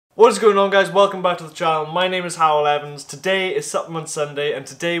What is going on, guys? Welcome back to the channel. My name is Hywel. Today is Supplement Sunday and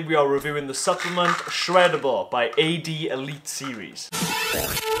today we are reviewing the supplement Shredabull by AD Elite Series.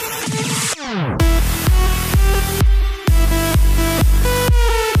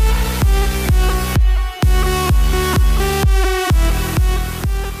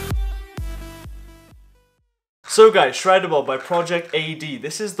 So guys, Shredabull by Project AD.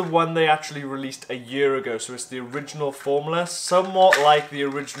 This is the one they actually released a year ago, so it's the original formula, somewhat like the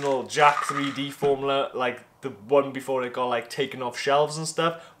original Jack 3D formula, like the one before it got like taken off shelves and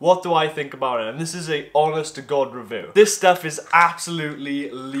stuff. What do I think about it? And this is a honest to God review. This stuff is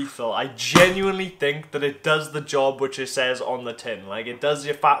absolutely lethal. I genuinely think that it does the job which it says on the tin. Like, it does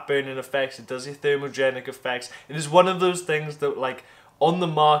your fat burning effects, it does your thermogenic effects. It is one of those things that, like, on the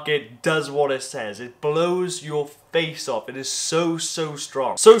market does what it says. It blows your face off. It is so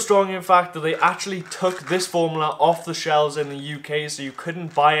strong. So strong, in fact, that they actually took this formula off the shelves in the UK, so you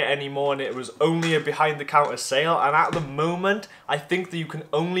couldn't buy it anymore and it was only a behind-the-counter sale. And at the moment, I think that you can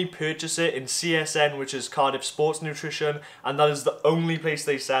only purchase it in CSN, which is Cardiff Sports Nutrition, and that is the only place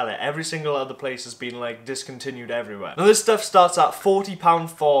they sell it. Every single other place has been like discontinued everywhere. Now this stuff starts at £40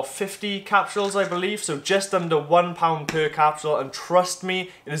 for 50 capsules, I believe, so just under £1 per capsule, and trust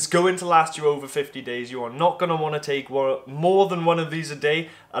me, it is going to last you over 50 days. You are not going to want to take more than one of these a day,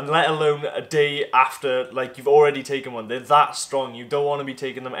 and let alone a day after, like, you've already taken one. They're that strong. You don't want to be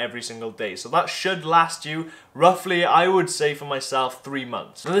taking them every single day. So that should last you roughly, I would say for myself, 3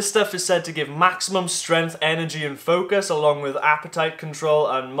 months. Now this stuff is said to give maximum strength, energy and focus, along with appetite control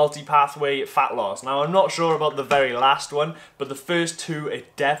and multi-pathway fat loss. Now I'm not sure about the very last one, but the first two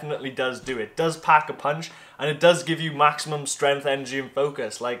it definitely does do. It does pack a punch, and it does give you maximum strength, energy and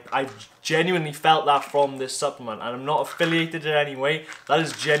focus. Like, I've genuinely felt that from this supplement, and I'm not affiliated in any way. That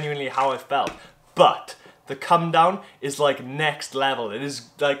is genuinely how I felt. But the come down is like next level. It is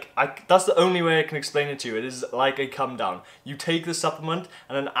like, that's the only way I can explain it to you. It is like a come down. You take the supplement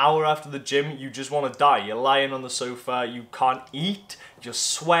and an hour after the gym, you just want to die. You're lying on the sofa, you can't eat, you're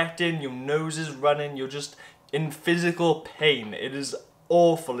sweating, your nose is running, you're just in physical pain. It is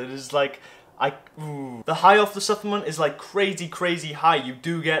awful. It is like, the high off the supplement is like crazy high. You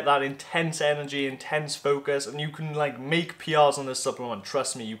do get that intense energy, intense focus, and you can like make PRs on this supplement,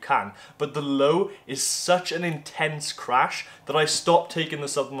 trust me, you can. But the low is such an intense crash that I stopped taking the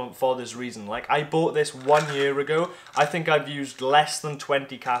supplement for this reason. Like, I bought this 1 year ago. I think I've used less than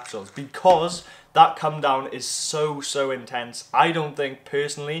 20 capsules because that come down is so intense. I don't think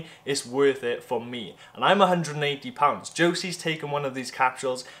personally it's worth it for me. And I'm 180 pounds. Josie's taken one of these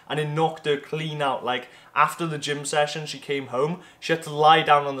capsules and it knocked her clean out. Like, after the gym session, she came home, she had to lie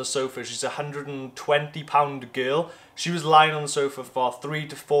down on the sofa. She's a 120-pound girl. She was lying on the sofa for 3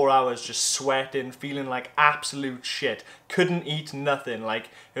 to 4 hours, just sweating, feeling like absolute shit. Couldn't eat nothing. Like,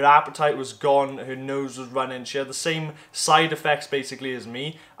 her appetite was gone, her nose was running. She had the same side effects basically as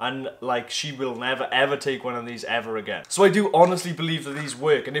me, and like, she will never ever take one of these ever again. So I do honestly believe that these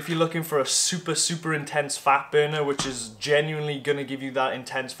work, and if you're looking for a super intense fat burner, which is genuinely gonna give you that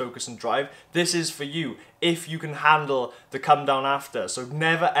intense focus and drive, this is for you if you can handle the come down after. So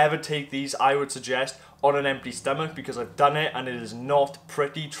never ever take these, I would suggest, on an empty stomach, because I've done it and it is not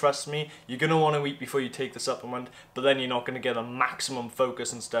pretty, trust me. You're going to want to eat before you take the supplement, but then you're not going to get the maximum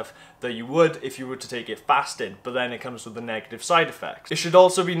focus and stuff that you would if you were to take it fasted, but then it comes with the negative side effects. It should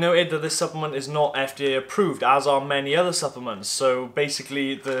also be noted that this supplement is not FDA approved, as are many other supplements, so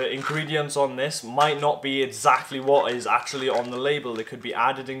basically the ingredients on this might not be exactly what is actually on the label. There could be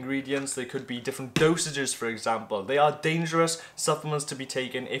added ingredients, there could be different dosages, for example. They are dangerous supplements to be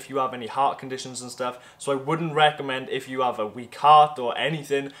taken if you have any heart conditions and stuff. So I wouldn't recommend, if you have a weak heart or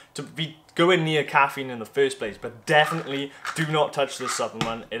anything, to be going near caffeine in the first place, but definitely do not touch this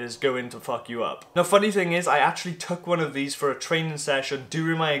supplement. It is going to fuck you up. Now, funny thing is, I actually took one of these for a training session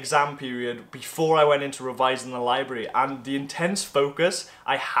during my exam period before I went into revising the library, and the intense focus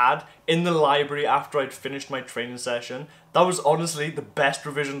I had in the library after I'd finished my training session, that was honestly the best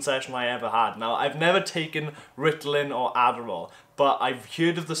revision session I ever had. Now, I've never taken Ritalin or Adderall, but I've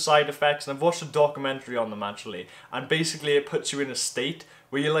heard of the side effects and I've watched a documentary on them actually, and basically it puts you in a state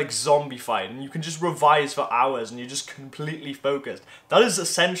where you're like zombified and you can just revise for hours and you're just completely focused. That is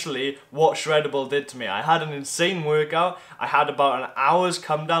essentially what Shredabull did to me. I had an insane workout, I had about an hour's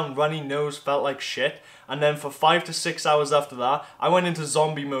come down, runny nose, felt like shit, and then for 5 to 6 hours after that, I went into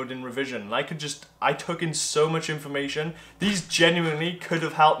zombie mode in revision. And I took in so much information. These genuinely could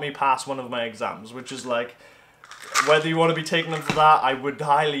have helped me pass one of my exams, which is like, whether you want to be taking them for that, I would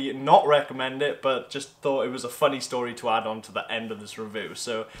highly not recommend it, but just thought it was a funny story to add on to the end of this review.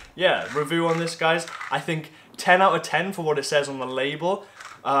 So yeah, review on this, guys. I think 10 out of 10 for what it says on the label.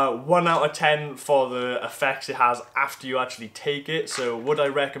 1 out of 10 for the effects it has after you actually take it. So would I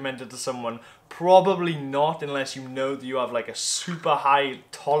recommend it to someone? Probably not, unless you know that you have like a super high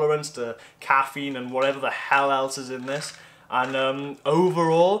tolerance to caffeine and whatever the hell else is in this. And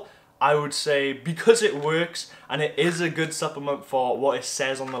overall, I would say because it works and it is a good supplement for what it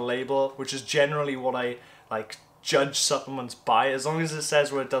says on the label, which is generally what I like judge supplements by. As long as it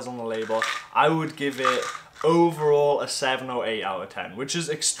says what it does on the label, I would give it overall a 7 or 8 out of 10, which is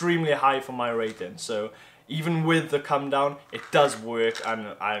extremely high for my rating. So even with the come down, it does work,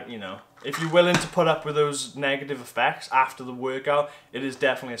 and you know, if you're willing to put up with those negative effects after the workout, it is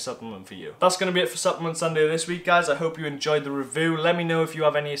definitely a supplement for you. That's going to be it for Supplement Sunday this week, guys. I hope you enjoyed the review. Let me know if you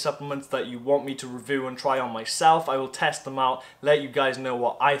have any supplements that you want me to review and try on myself. I will test them out, let you guys know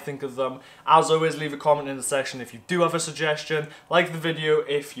what I think of them. As always, leave a comment in the section if you do have a suggestion. Like the video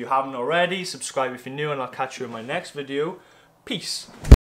if you haven't already, subscribe if you're new, and I'll catch you in my next video. Peace.